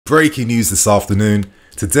breaking news this afternoon.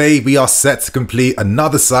 Today we are set to complete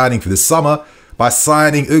another signing for the summer by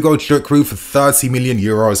signing Ugochukwu for 30 million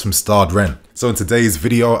euros from Stade Rennes. So in today's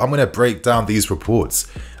video, I'm going to break down these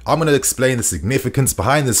reports. I'm going to explain the significance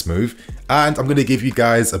behind this move, and I'm going to give you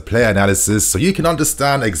guys a player analysis so you can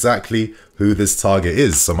understand exactly who this target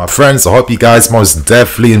is. So my friends, I hope you guys most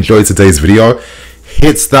definitely enjoyed today's video.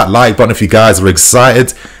 Hit that like button if you guys are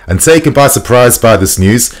excited and taken by surprise by this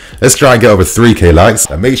news. Let's try and get over 3k likes,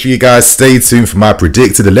 and make sure you guys stay tuned for my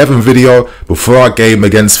predicted 11 video before our game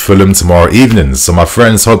against Fulham tomorrow evening. So my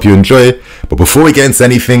friends, hope you enjoy. But before we get into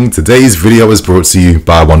anything, today's video is brought to you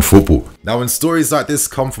by OneFootball. Now when stories like this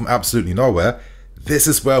come from absolutely nowhere, this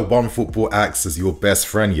is where OneFootball acts as your best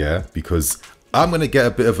friend, yeah? Because I'm going to get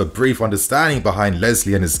a bit of a brief understanding behind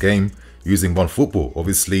Lesley and his game using OneFootball.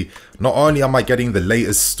 Obviously, not only am I getting the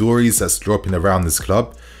latest stories that's dropping around this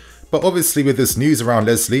club, but obviously with this news around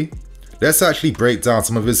Lesley, let's actually break down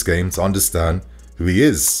some of his game to understand who he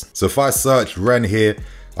is. So if I search Rennes here,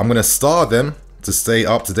 I'm going to star them to stay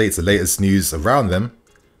up to date to the latest news around them.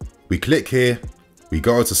 We click here, we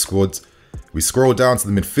go to squad, we scroll down to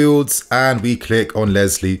the midfields, and we click on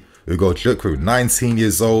Lesley Ugochukwu, 19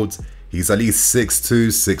 years old. He's at least 6'2",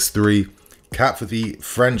 6'3", cap for the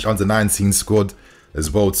French under-19 squad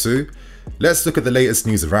as well too. Let's look at the latest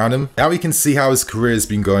news around him. Now we can see how his career has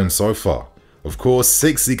been going so far. Of course,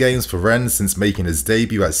 60 games for Rennes since making his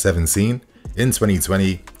debut at 17 in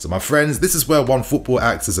 2020. So my friends, this is where OneFootball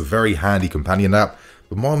acts as a very handy companion app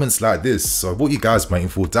for moments like this. So what you guys waiting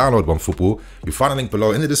for? Download OneFootball. You'll find a link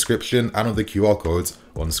below in the description and on the QR code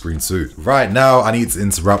on screen too. Right now, I need to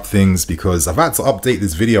interrupt things because I've had to update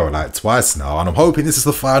this video like twice now, and I'm hoping this is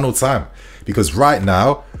the final time. Because right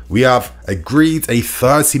now, we have agreed a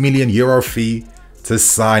 30 million euro fee to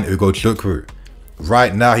sign Ugochukwu.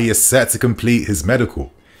 Right now, he is set to complete his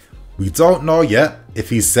medical. We don't know yet if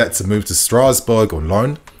he's set to move to Strasbourg on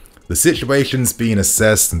loan. The situation's being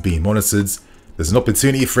assessed and being monitored. There's an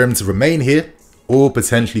opportunity for him to remain here or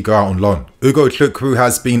potentially go out on loan. Ugochukwu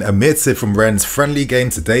has been omitted from Rennes' friendly game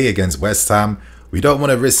today against West Ham. We don't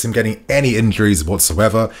want to risk him getting any injuries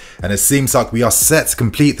whatsoever, and it seems like we are set to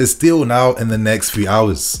complete this deal now in the next few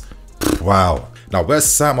hours. Wow. Now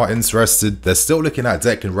West Ham are interested. They're still looking at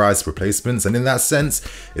Declan Rice replacements, and in that sense,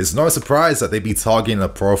 it's no surprise that they'd be targeting a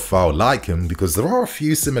profile like him because there are a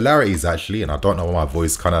few similarities actually, and I don't know why my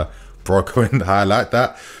voice kind of broke when I highlight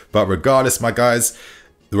that. But regardless, my guys,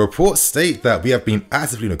 the reports state that we have been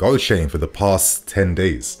actively negotiating for the past 10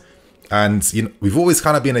 days. And you know, we've always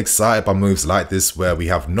kind of been excited by moves like this where we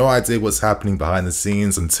have no idea what's happening behind the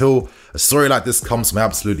scenes until a story like this comes from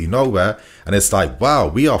absolutely nowhere. And it's like, wow,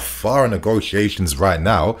 we are far in negotiations right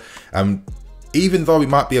now. And even though we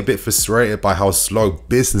might be a bit frustrated by how slow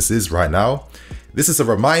business is right now, this is a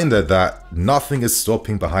reminder that nothing is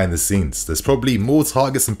stopping behind the scenes. There's probably more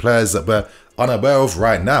targets and players that we're unaware of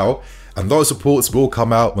right now. And those reports will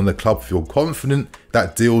come out when the club feel confident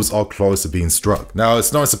that deals are close to being struck. Now,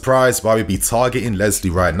 it's no surprise why we'd be targeting Lesley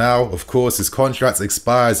right now. Of course, his contract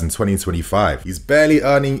expires in 2025. He's barely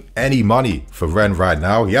earning any money for Rennes right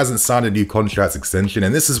now. He hasn't signed a new contract extension,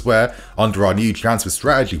 and this is where, under our new transfer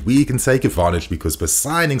strategy, we can take advantage because we're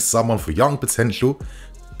signing someone for young potential,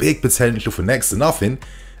 big potential for next to nothing,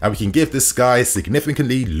 and we can give this guy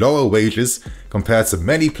significantly lower wages compared to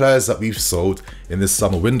many players that we've sold in this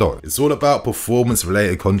summer window. It's all about performance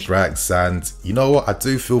related contracts, and you know what, I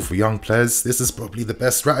do feel for young players this is probably the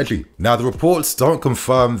best strategy. Now the reports don't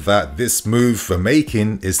confirm that this move we're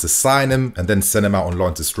making is to sign him and then send him out on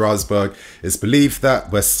loan to Strasbourg. It's believed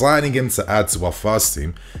that we're signing him to add to our first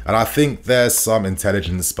team, and I think there's some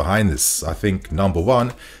intelligence behind this. I think number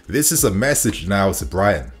one, this is a message now to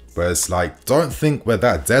Brighton. But it's like, don't think we're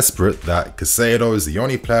that desperate that Caicedo is the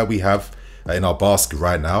only player we have in our basket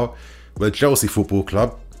right now. We're a Chelsea football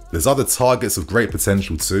club. There's other targets of great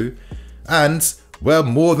potential too. And we're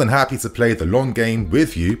more than happy to play the long game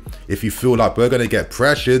with you if you feel like we're going to get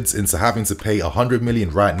pressured into having to pay 100 million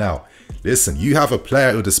right now. Listen, you have a player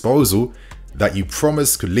at your disposal that you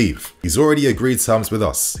promised could leave. He's already agreed terms with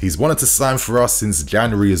us. He's wanted to sign for us since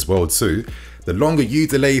January as well too. The longer you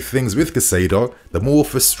delay things with Caicedo, the more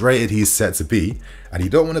frustrated he's set to be, and you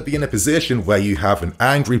don't want to be in a position where you have an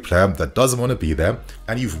angry player that doesn't want to be there,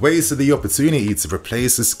 and you've wasted the opportunity to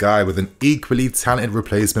replace this guy with an equally talented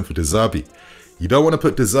replacement for De Zerbi. You don't want to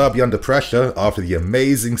put De Zerbi under pressure after the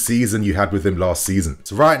amazing season you had with him last season.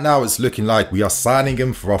 So right now it's looking like we are signing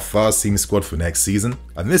him for our first team squad for next season,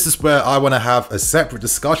 and this is where I want to have a separate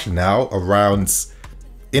discussion now around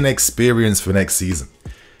inexperience for next season.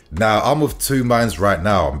 Now, I'm of two minds right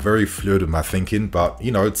now. I'm very fluid with my thinking, but,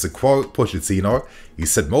 you know, to quote Pochettino, he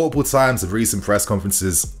said multiple times in recent press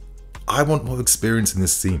conferences, I want more experience in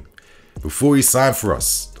this team. Before he signed for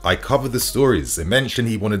us, I covered the stories. It mentioned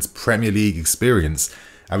he wanted Premier League experience,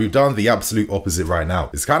 and we've done the absolute opposite right now.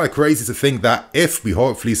 It's kind of crazy to think that if we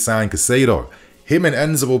hopefully sign Caicedo, him and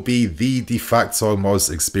Enzo will be the de facto most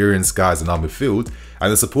experienced guys in our midfield,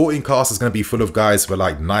 and the supporting cast is going to be full of guys who are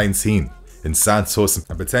like 19 in Santos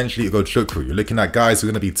and potentially Ugochukwu. You're looking at guys who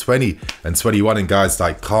are going to be 20 and 21 and guys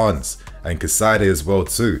like Carnes and Caicedo as well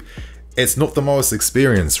too. It's not the most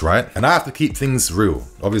experienced, right? And I have to keep things real.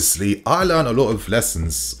 Obviously, I learned a lot of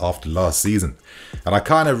lessons after last season. And I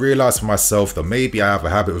kind of realized for myself that maybe I have a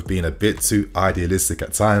habit of being a bit too idealistic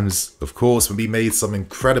at times. Of course, when we made some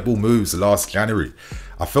incredible moves last January,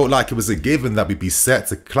 I felt like it was a given that we'd be set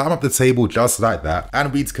to climb up the table just like that,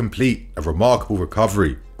 and we'd complete a remarkable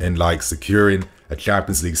recovery in like securing a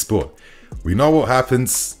Champions League spot. We know what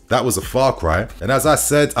happens. That was a far cry. And as I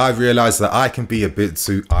said, I realized that I can be a bit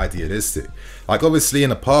too idealistic. Like obviously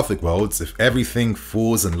in a perfect world, if everything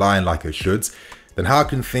falls in line like it should, then how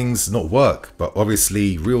can things not work? But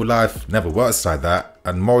obviously real life never works like that.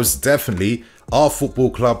 And most definitely, our football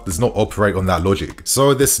club does not operate on that logic.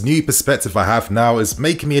 So this new perspective I have now is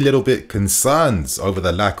making me a little bit concerned over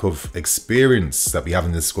the lack of experience that we have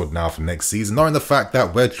in this squad now for next season, knowing the fact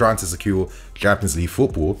that we're trying to secure Champions League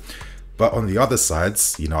football. But on the other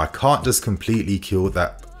sides, you know, I can't just completely kill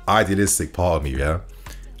that idealistic part of me, yeah?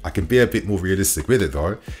 I can be a bit more realistic with it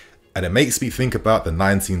though. And it makes me think about the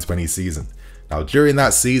 19-20 season. Now, during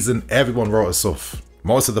that season, everyone wrote us off.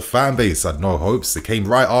 Most of the fan base had no hopes. It came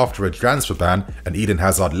right after a transfer ban and Eden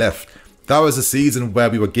Hazard left. That was a season where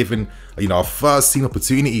we were given, you know, our first team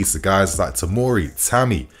opportunities to guys like Tomori,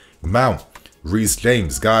 Tammy, Mount, Reece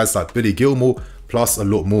James, guys like Billy Gilmore, plus a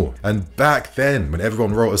lot more. And back then, when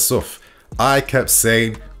everyone wrote us off, I kept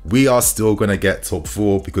saying we are still going to get top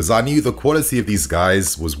 4 because I knew the quality of these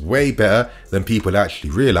guys was way better than people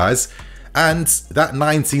actually realize. And that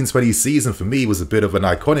 19-20 season for me was a bit of an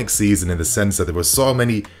iconic season in the sense that there were so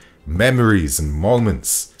many memories and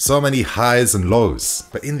moments, so many highs and lows.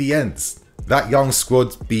 But in the end, that young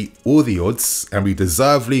squad beat all the odds and we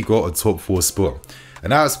deservedly got a top 4 spot.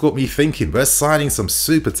 And now it's got me thinking, we're signing some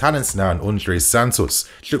super talents now in Andre Santos,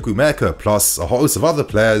 Chukwuemeka, plus a host of other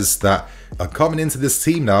players that are coming into this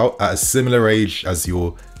team now at a similar age as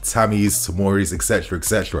your Tammys, Tomoris, etc,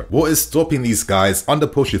 etc. What is stopping these guys under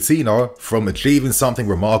Pochettino from achieving something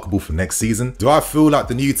remarkable for next season? Do I feel like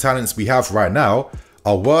the new talents we have right now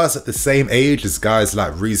are worse at the same age as guys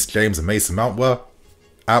like Reece James and Mason Mount were?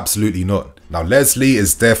 Absolutely not. Now Lesley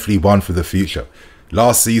is definitely one for the future.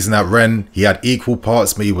 Last season at Rennes, he had equal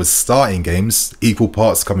parts where he was starting games, equal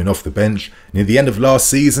parts coming off the bench, and in the end of last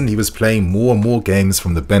season, he was playing more and more games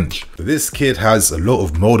from the bench. But this kid has a lot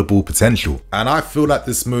of moldable potential, and I feel like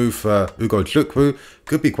this move for Ugochukwu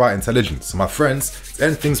could be quite intelligent. So my friends, to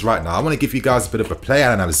end things right now, I want to give you guys a bit of a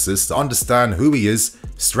player analysis to understand who he is,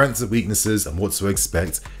 strengths and weaknesses, and what to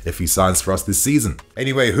expect if he signs for us this season.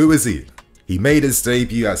 Anyway, who is he? He made his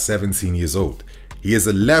debut at 17 years old. He is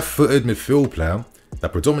a left-footed midfield player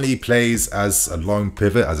that predominantly plays as a lone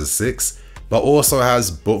pivot as a 6, but also has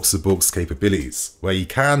box-to-box capabilities, where he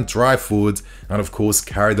can drive forward and of course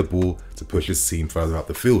carry the ball to push his team further up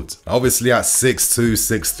the field. Obviously at 6'2",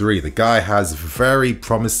 6'3", the guy has very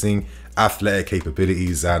promising athletic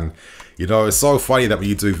capabilities, and you know, it's so funny that when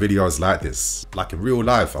you do videos like this, like in real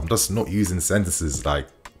life, I'm just not using sentences like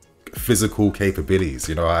physical capabilities,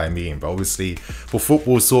 you know what I mean? But obviously for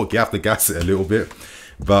football talk, you have to gas it a little bit.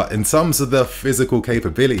 But in terms of the physical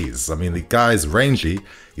capabilities, I mean, the guy's rangy.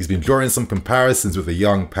 He's been drawing some comparisons with the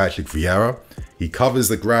young Patrick Vieira. He covers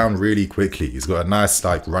the ground really quickly. He's got a nice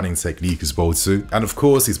like running technique as well too. And of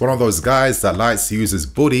course, he's one of those guys that likes to use his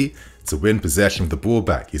body to win possession of the ball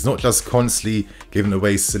back. He's not just constantly giving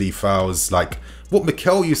away silly fouls like what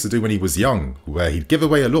Mikel used to do when he was young, where he'd give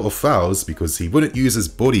away a lot of fouls because he wouldn't use his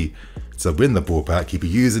body to win the ball back. He'd be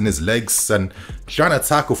using his legs and trying to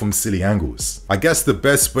tackle from silly angles. I guess the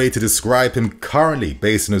best way to describe him currently,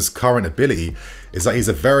 based on his current ability, is that he's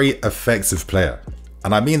a very effective player.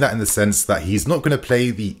 And I mean that in the sense that he's not going to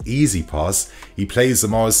play the easy pass, he plays the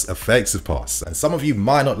most effective pass. And some of you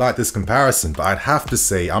might not like this comparison, but I'd have to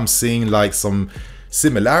say I'm seeing like some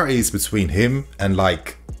similarities between him and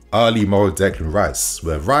like early mode Declan Rice,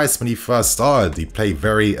 where Rice, when he first started, he played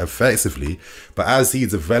very effectively, but as he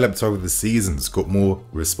developed over the seasons, got more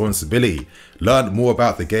responsibility, learned more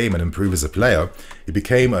about the game and improved as a player, he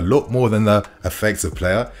became a lot more than the effective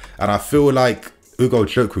player. And I feel like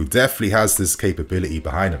Ugochukwu definitely has this capability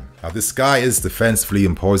behind him. Now this guy is defensively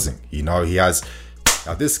imposing, you know,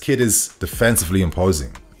 this kid is defensively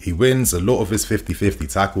imposing. He wins a lot of his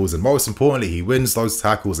 50-50 tackles, and most importantly, he wins those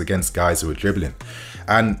tackles against guys who are dribbling.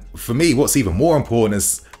 And for me, what's even more important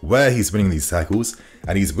is where he's winning these tackles,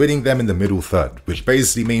 and he's winning them in the middle third, which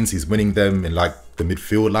basically means he's winning them in like the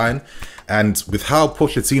midfield line. And with how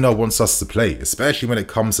Pochettino wants us to play, especially when it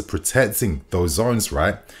comes to protecting those zones,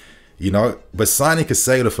 right? You know, we're signing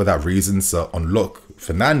Casella for that reason, to unlock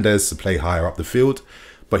Fernandez to play higher up the field.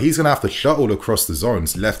 But he's going to have to shuttle across the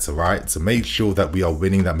zones left to right to make sure that we are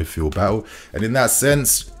winning that midfield battle. And in that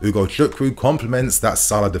sense, Ugochukwu complements that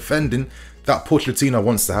style of defending that Pochettino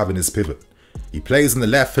wants to have in his pivot. He plays on the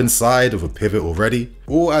left-hand side of a pivot already,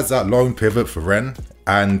 or as that lone pivot for Rennes.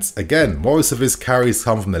 And again, most of his carries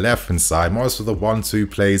come from the left-hand side. Most of the 1-2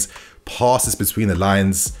 plays, passes between the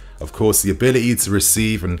lines. Of course, the ability to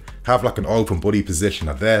receive and have like an open body position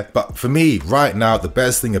are there. But for me, right now, the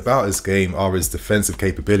best thing about this game are his defensive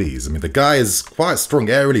capabilities. I mean, the guy is quite strong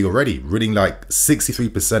aerially already, winning like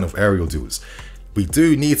 63% of aerial duels. We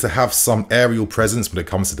do need to have some aerial presence when it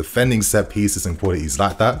comes to defending set pieces and qualities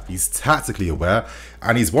like that. He's tactically aware,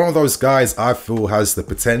 and he's one of those guys I feel has the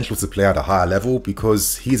potential to play at a higher level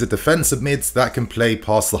because he's a defensive mid that can play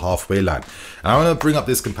past the halfway line. And I want to bring up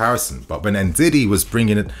this comparison, but when Ndidi was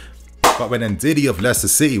bringing it, when Ndidi of Leicester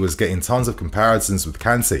City was getting tons of comparisons with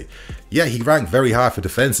Kante, yeah, he ranked very high for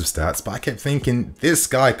defensive stats, but I kept thinking, this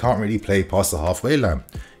guy can't really play past the halfway line.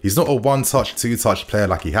 He's not a one-touch, two-touch player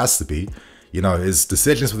like he has to be. You know, his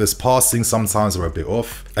decisions with his passing sometimes are a bit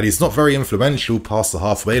off, and he's not very influential past the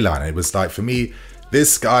halfway line. It was like, for me,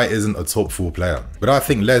 this guy isn't a top 4 player. But I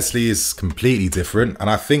think Lesley is completely different, and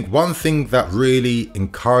I think one thing that really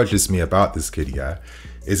encourages me about this kid, yeah,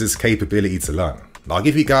 is his capability to learn. Now, I'll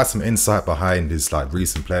give you guys some insight behind his like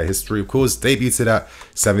recent player history. Of course, debuted at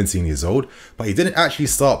 17 years old, but he didn't actually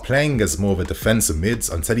start playing as more of a defensive mid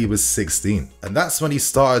until he was 16. And that's when he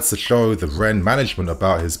started to show the Rennes management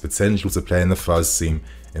about his potential to play in the first team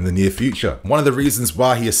in the near future. One of the reasons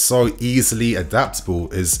why he is so easily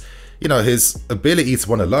adaptable is, you know, his ability to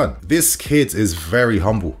want to learn. This kid is very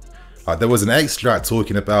humble. There was an extract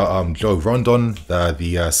talking about Joe Rondon,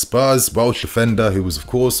 the Spurs Welsh defender, who was of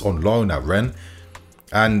course on loan at Rennes.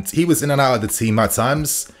 And he was in and out of the team at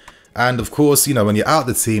times. And of course, you know, when you're out of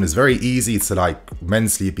the team, it's very easy to like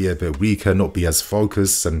mentally be a bit weaker, not be as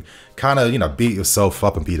focused and kind of, you know, beat yourself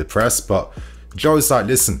up and be depressed. But Joe's like,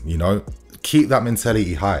 listen, you know, keep that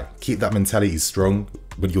mentality high, keep that mentality strong.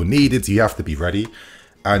 When you're needed, you have to be ready.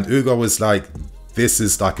 And Ugo was like, this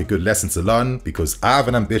is like a good lesson to learn because I have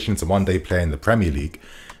an ambition to one day play in the Premier League.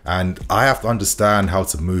 And I have to understand how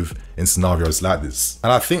to move in scenarios like this.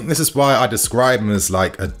 And I think this is why I describe him as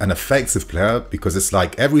like an effective player, because it's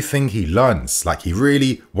like everything he learns, like he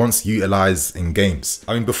really wants to utilize in games.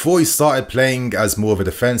 I mean, before he started playing as more of a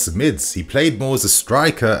defensive mid, he played more as a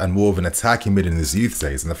striker and more of an attacking mid in his youth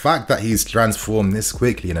days. And the fact that he's transformed this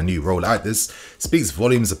quickly in a new role like this speaks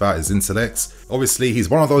volumes about his intellect. Obviously, he's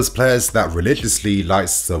one of those players that religiously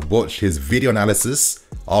likes to watch his video analysis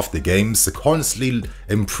after games to constantly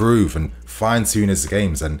improve and fine-tune his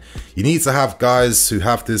games. And you need to have guys who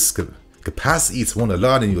have this capacity to want to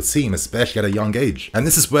learn in your team, especially at a young age. And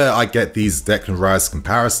this is where I get these Declan Rice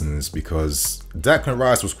comparisons, because Declan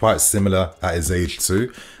Rice was quite similar at his age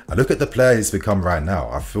too. And look at the player he's become right now.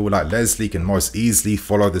 I feel like Lesley can most easily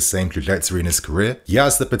follow the same trajectory in his career. He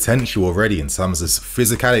has the potential already in terms of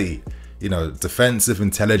physicality, you know, defensive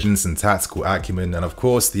intelligence and tactical acumen, and of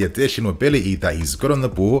course the additional ability that he's good on the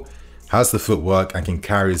ball, has the footwork and can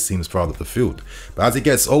carry his teams further up the field. But as he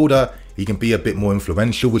gets older, he can be a bit more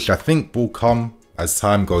influential, which I think will come as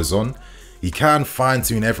time goes on. He can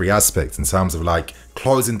fine-tune every aspect in terms of like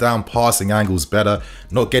closing down passing angles better,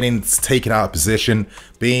 not getting taken out of position,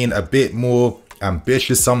 being a bit more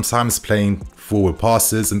ambitious sometimes, playing forward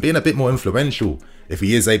passes and being a bit more influential if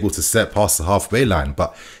he is able to set past the halfway line.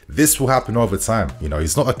 But this will happen over time. You know,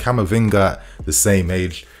 he's not a Camavinga at the same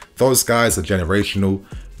age. Those guys are generational,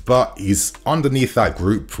 but he's underneath that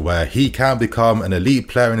group where he can become an elite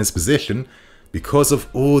player in his position because of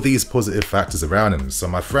all these positive factors around him. So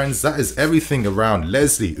my friends, that is everything around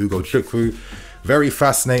Lesley Ugochukwu. Very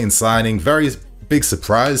fascinating signing, very big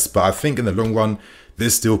surprise, but I think in the long run,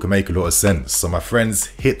 this deal can make a lot of sense. So my friends,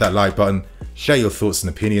 hit that like button, share your thoughts and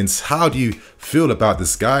opinions. How do you feel about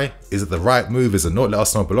this guy? Is it the right move? Is it not? Let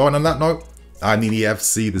us know below. And on that note, I'm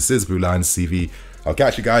EFC, this is BlueLionsTV. I'll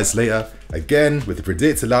catch you guys later, again with the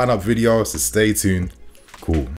predicted lineup video, so stay tuned. Cool.